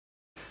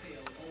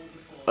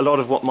a lot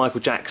of what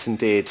Michael Jackson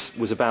did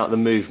was about the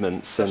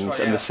movements and, right,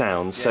 and yeah. the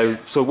sounds. Yeah, So, yeah.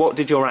 so what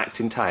did your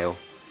act entail?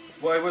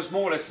 Well, it was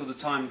more or less all the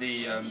time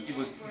it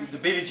was the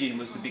Billie Jean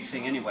was the big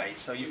thing anyway.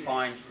 So you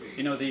find,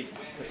 you know, the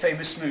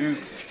famous move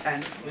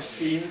and the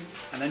spin,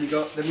 and then you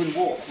got the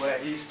moonwalk where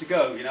he used to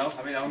go. You know,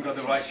 I mean, I haven't got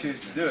the right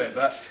shoes to do it,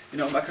 but you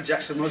know, Michael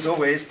Jackson was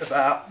always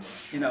about,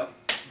 you know,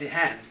 the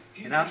hand.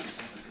 You know,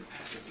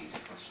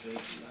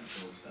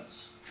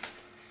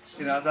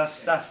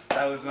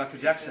 that was Michael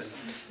Jackson.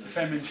 The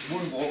famous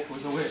moonwalk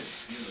was always,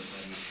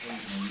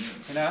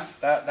 you know,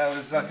 that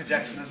was Michael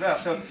Jackson as well.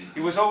 So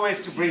it was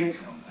always to bring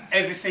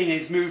everything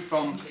is moved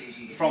from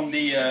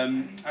the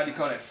how do you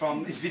call it,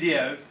 from this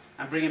video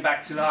and bring it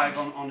back to live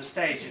on the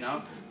stage. You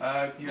know,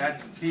 you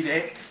had beat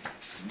it,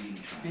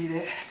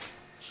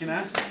 you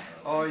know,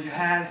 or you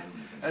had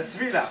a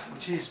thriller,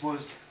 which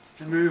was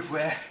the move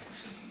where,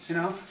 you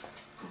know,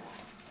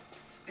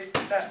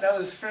 that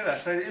was thriller.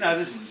 So you know,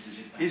 this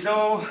is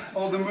all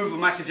the move of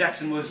Michael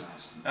Jackson was.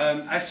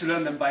 I used to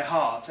learn them by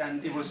heart,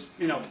 and it was,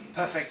 you know,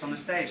 perfect on the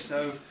stage.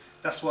 So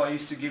that's why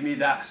used to give me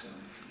that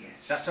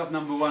top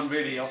 #1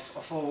 really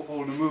of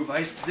all the move I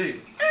used to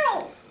do.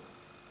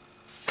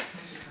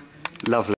 Lovely.